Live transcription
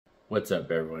What's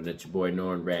up, everyone? It's your boy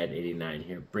Norn Rad 89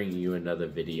 here, bringing you another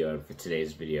video. And for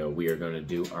today's video, we are going to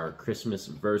do our Christmas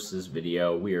versus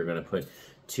video. We are going to put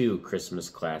two Christmas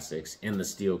classics in the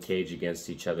steel cage against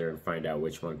each other and find out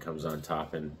which one comes on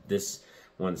top. And this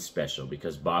one's special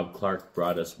because Bob Clark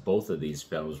brought us both of these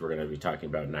films. We're going to be talking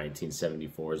about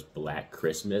 1974's Black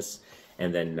Christmas,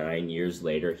 and then 9 years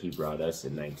later, he brought us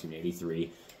in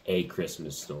 1983 A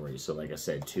Christmas Story. So like I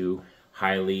said, two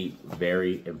highly,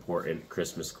 very important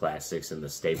Christmas classics and the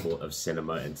staple of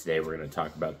cinema. And today we're going to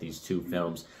talk about these two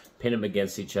films, pin them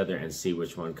against each other, and see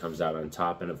which one comes out on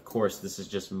top. And of course, this is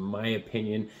just my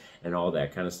opinion and all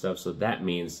that kind of stuff. So that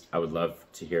means I would love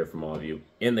to hear from all of you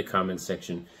in the comment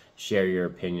section. Share your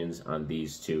opinions on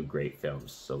these two great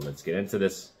films. So let's get into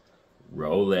this.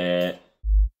 Roll it.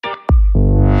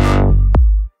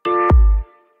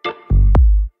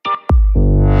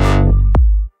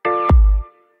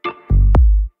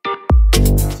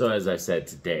 So as I said,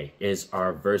 today is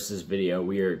our versus video.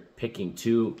 We are picking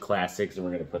two classics and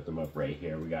we're going to put them up right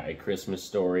here. We got A Christmas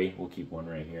Story, we'll keep one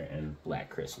right here, and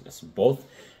Black Christmas. Both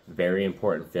very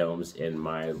important films in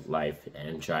my life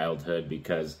and childhood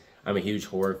because I'm a huge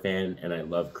horror fan and I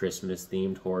love Christmas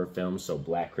themed horror films. So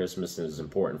Black Christmas is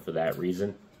important for that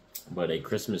reason. But A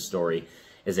Christmas Story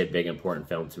is a big important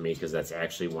film to me because that's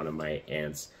actually one of my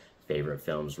aunt's favorite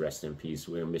films. Rest in peace.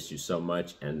 We'll miss you so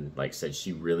much. And like I said,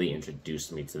 she really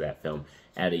introduced me to that film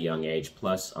at a young age.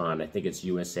 Plus on, I think it's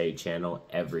USA Channel,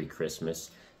 every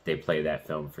Christmas they play that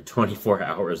film for 24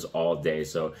 hours all day.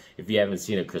 So if you haven't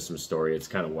seen A Christmas Story, it's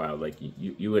kind of wild. Like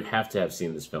you would have to have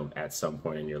seen this film at some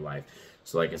point in your life.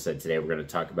 So like I said, today we're going to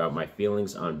talk about my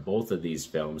feelings on both of these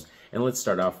films. And let's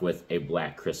start off with A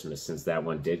Black Christmas, since that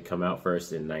one did come out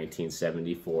first in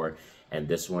 1974. And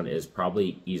this one is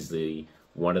probably easily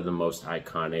one of the most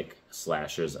iconic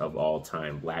slashers of all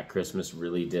time. Black Christmas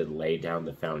really did lay down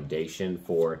the foundation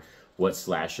for what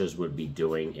slashers would be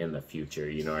doing in the future.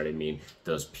 You know what I mean?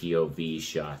 Those POV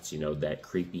shots, you know, that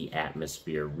creepy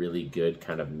atmosphere, really good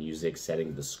kind of music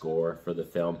setting the score for the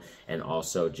film, and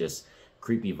also just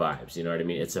creepy vibes. You know what I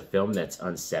mean? It's a film that's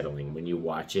unsettling. When you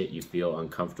watch it, you feel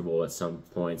uncomfortable at some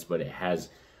points, but it has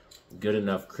good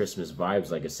enough Christmas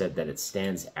vibes, like I said, that it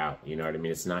stands out. You know what I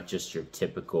mean? It's not just your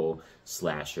typical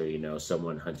slasher, you know,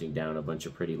 someone hunting down a bunch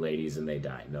of pretty ladies and they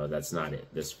die. No, that's not it.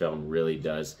 This film really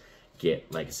does get,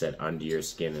 like I said, under your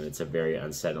skin, and it's a very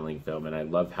unsettling film. And I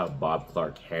love how Bob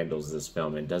Clark handles this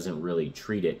film and doesn't really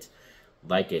treat it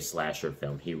like a slasher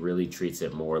film. He really treats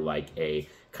it more like a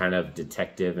kind of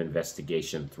detective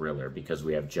investigation thriller, because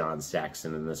we have John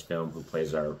Saxon in this film who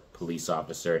plays our police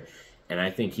officer. And I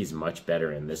think he's much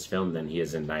better in this film than he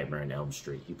is in Nightmare on Elm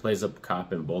Street. He plays a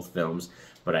cop in both films,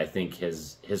 but I think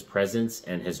his presence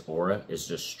and his aura is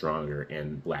just stronger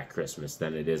in Black Christmas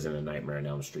than it is in A Nightmare on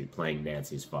Elm Street, playing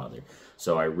Nancy's father.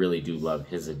 So I really do love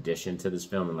his addition to this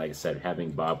film. And like I said,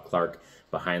 having Bob Clark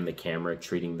behind the camera,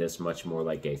 treating this much more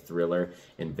like a thriller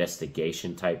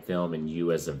investigation type film, and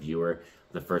you as a viewer,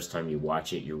 the first time you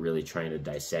watch it, you're really trying to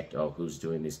dissect, oh, who's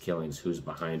doing these killings, who's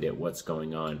behind it, what's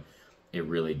going on. It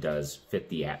really does fit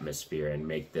the atmosphere and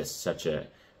make this such a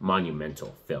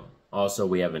monumental film. Also,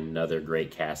 we have another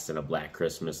great cast in A Black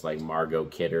Christmas, like Margot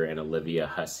Kidder and Olivia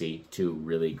Hussey, two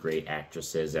really great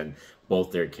actresses, and both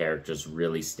their characters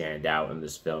really stand out in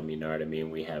this film. You know what I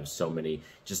mean? We have so many,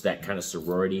 just that kind of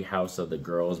sorority house of the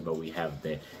girls, but we have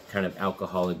the kind of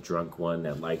alcoholic drunk one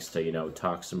that likes to, you know,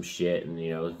 talk some shit and, you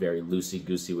know, very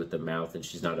loosey-goosey with the mouth, and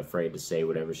she's not afraid to say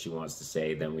whatever she wants to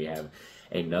say. Then we have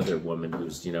another woman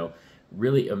who's, you know,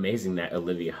 really amazing that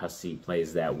Olivia Hussey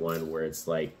plays that one where it's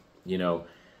like, you know,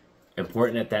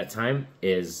 important at that time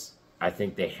is, I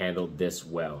think they handled this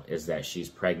well, is that she's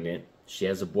pregnant, she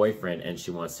has a boyfriend, and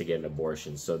she wants to get an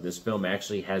abortion. So this film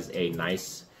actually has a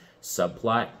nice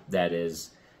subplot that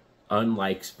is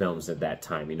unlike films at that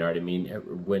time. You know what I mean?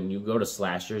 When you go to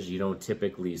slashers, you don't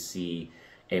typically see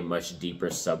a much deeper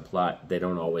subplot. They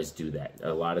don't always do that.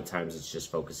 A lot of times it's just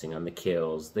focusing on the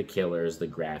kills, the killers, the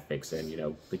graphics, and, you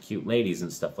know, the cute ladies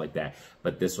and stuff like that.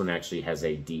 But this one actually has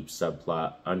a deep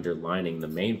subplot underlining the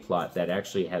main plot that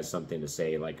actually has something to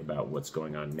say, like, about what's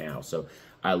going on now. So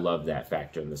I love that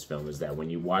factor in this film, is that when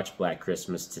you watch Black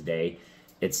Christmas today,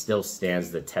 it still stands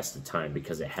the test of time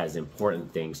because it has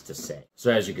important things to say.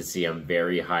 So as you can see, I'm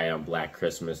very high on Black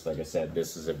Christmas. Like I said,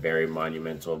 this is a very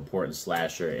monumental, important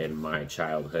slasher in my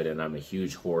childhood, and I'm a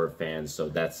huge horror fan, so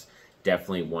that's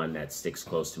definitely one that sticks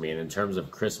close to me. And in terms of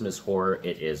Christmas horror,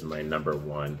 it is my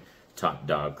 #1 top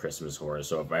dog Christmas horror.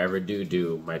 So if I ever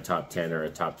do my top 10 or a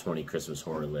top 20 Christmas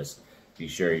horror list, be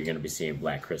sure you're going to be seeing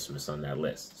Black Christmas on that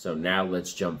list. So now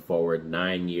let's jump forward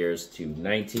 9 years to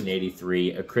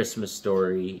 1983, A Christmas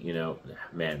Story. You know,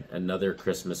 man, another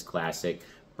Christmas classic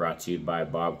brought to you by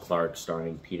Bob Clark,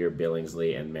 starring Peter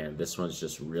Billingsley. And man, this one's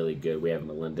just really good. We have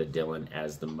Melinda Dillon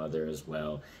as the mother as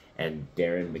well. And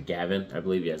Darren McGavin, I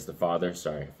believe he has the father.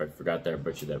 Sorry if I forgot that, I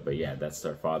butchered that. But yeah, that's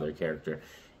their father character.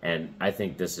 And I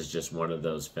think this is just one of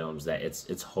those films that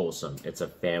it's wholesome. It's a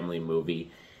family movie.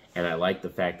 And I like the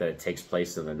fact that it takes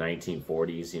place in the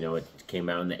 1940s. You know, it came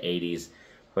out in the 80s.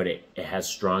 But it has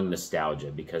strong nostalgia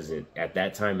because at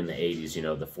that time in the 80s, you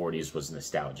know, the 40s was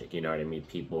nostalgic. You know what I mean?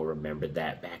 People remembered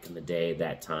that back in the day,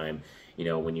 that time, you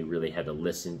know, when you really had to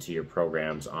listen to your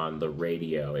programs on the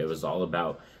radio. It was all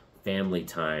about family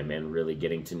time and really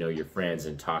getting to know your friends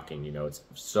and talking. You know, it's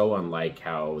so unlike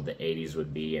how the 80s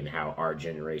would be and how our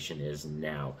generation is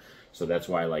now. So that's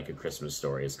why I like A Christmas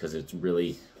Story, is because it's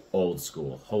really old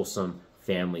school, wholesome,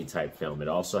 family type film. It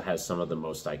also has some of the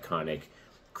most iconic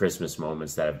Christmas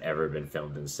moments that have ever been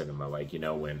filmed in cinema. Like, you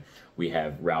know, when we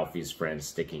have Ralphie's friend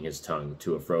sticking his tongue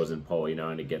to a frozen pole, you know,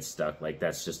 and it gets stuck. Like,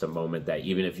 that's just a moment that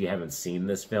even if you haven't seen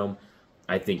this film,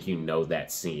 I think you know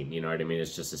that scene. You know what I mean?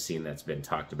 It's just a scene that's been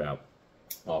talked about.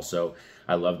 Also,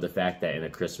 I love the fact that in A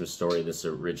Christmas Story, this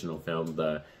original film,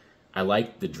 I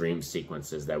like the dream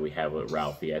sequences that we have with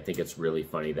Ralphie. I think it's really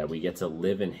funny that we get to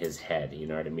live in his head, you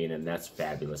know what I mean? And that's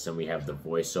fabulous. And we have the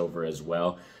voiceover as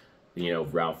well. You know,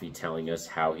 Ralphie telling us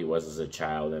how he was as a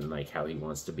child and like how he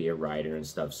wants to be a writer and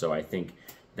stuff. So I think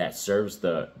that serves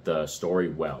the story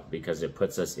well because it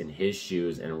puts us in his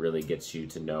shoes and really gets you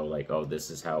to know like, oh, this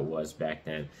is how it was back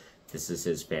then. This is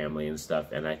his family and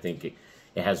stuff. And I think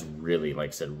it has really, like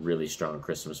I said, really strong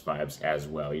Christmas vibes as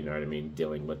well. You know what I mean?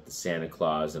 Dealing with the Santa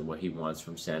Claus and what he wants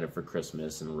from Santa for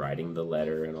Christmas and writing the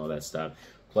letter and all that stuff.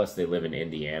 Plus, they live in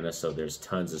Indiana, so there's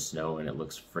tons of snow and it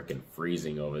looks freaking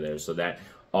freezing over there. So that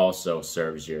also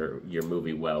serves your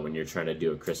movie well when you're trying to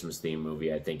do a Christmas themed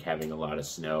movie. I think having a lot of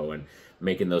snow and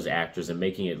making those actors and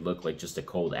making it look like just a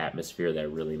cold atmosphere, that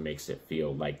really makes it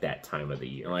feel like that time of the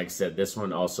year. And like I said, this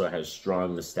one also has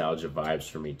strong nostalgia vibes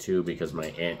for me too, because my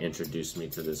aunt introduced me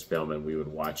to this film and we would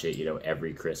watch it, you know,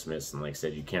 every Christmas. And like I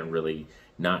said, you can't really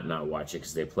not watch it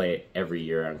because they play it every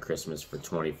year on Christmas for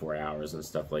 24 hours and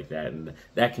stuff like that. And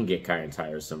that can get kind of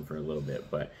tiresome for a little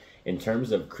bit. But in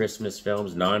terms of Christmas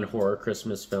films, non-horror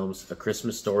Christmas films, A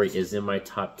Christmas Story is in my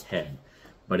top 10,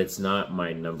 but it's not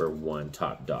my #1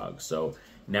 top dog. So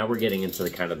now we're getting into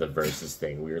the kind of the versus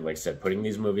thing. We were, like I said, putting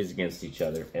these movies against each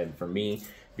other. And for me,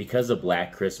 because of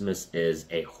Black Christmas is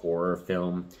a horror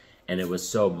film, and it was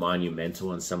so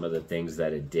monumental in some of the things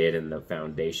that it did and the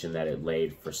foundation that it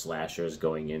laid for slashers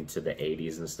going into the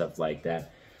 80s and stuff like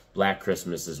that, Black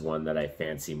Christmas is one that I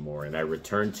fancy more and I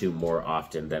return to more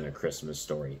often than A Christmas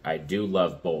Story. I do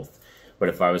love both, but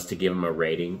if I was to give them a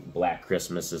rating, Black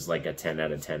Christmas is like a 10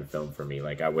 out of 10 film for me.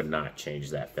 Like, I would not change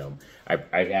that film. I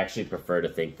actually prefer to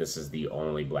think this is the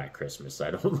only Black Christmas.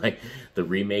 I don't like the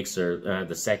remakes. Or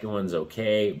the second one's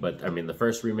okay, but I mean the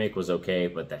first remake was okay,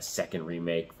 but that second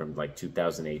remake from like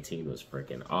 2018 was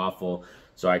freaking awful.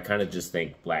 So I kind of just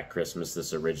think Black Christmas,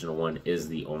 this original one, is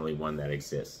the only one that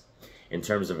exists. In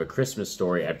terms of A Christmas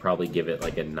Story, I'd probably give it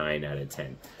like a 9 out of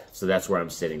 10. So that's where I'm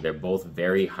sitting. They're both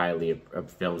very highly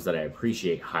films that I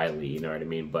appreciate highly, you know what I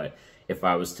mean? But if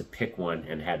I was to pick one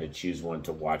and had to choose one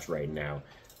to watch right now,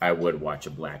 I would watch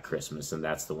A Black Christmas, and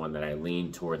that's the one that I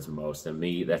lean towards most. And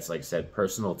me, that's, like I said,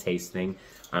 personal taste thing.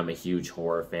 I'm a huge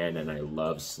horror fan, and I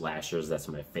love slashers. That's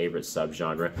my favorite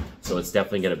subgenre. So it's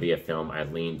definitely going to be a film I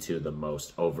lean to the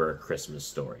most over A Christmas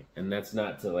Story. And that's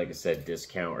not to, like I said,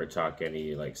 discount or talk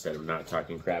any, like I said, I'm not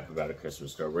talking crap about A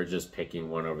Christmas Story. We're just picking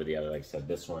one over the other. Like I said,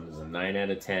 this one is a 9 out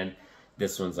of 10.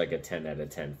 This one's like a 10 out of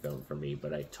 10 film for me,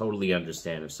 but I totally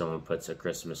understand if someone puts A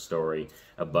Christmas Story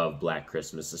above Black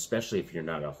Christmas, especially if you're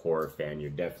not a horror fan. You're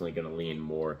definitely going to lean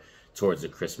more towards A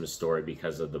Christmas Story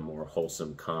because of the more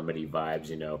wholesome comedy vibes.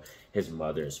 You know, his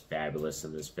mother is fabulous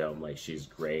in this film. Like, she's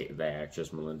great. The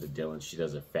actress, Melinda Dillon, she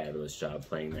does a fabulous job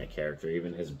playing that character.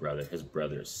 Even his brother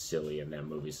is silly in that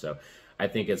movie. So I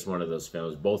think it's one of those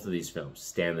films. Both of these films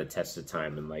stand the test of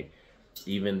time, and like,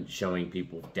 even showing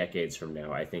people decades from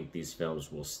now, I think these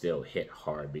films will still hit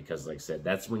hard because, like I said,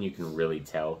 that's when you can really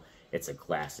tell it's a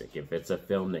classic. If it's a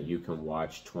film that you can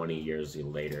watch 20 years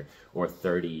later or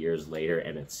 30 years later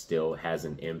and it still has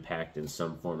an impact in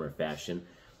some form or fashion,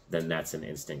 then that's an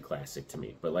instant classic to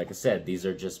me. But like I said, these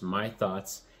are just my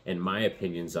thoughts and my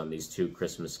opinions on these two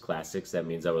Christmas classics. That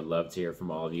means I would love to hear from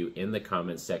all of you in the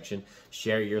comments section.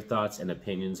 Share your thoughts and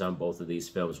opinions on both of these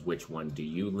films. Which one do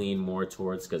you lean more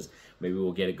towards? Because maybe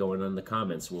we'll get it going on in the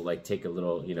comments. We'll like take a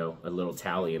little, you know, a little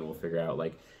tally, and we'll figure out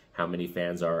like how many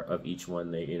fans are of each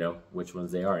one, they, you know, which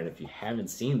ones they are. And if you haven't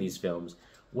seen these films,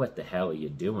 what the hell are you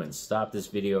doing? Stop this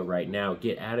video right now,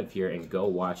 get out of here, and go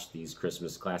watch these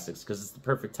Christmas classics, because it's the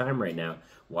perfect time right now.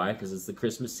 Why? Because it's the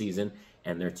Christmas season,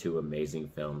 and they're two amazing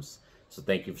films. So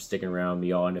thank you for sticking around with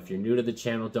me all. And if you're new to the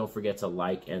channel, don't forget to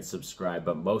like and subscribe.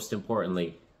 But most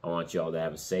importantly, I want you all to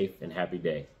have a safe and happy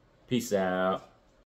day. Peace out.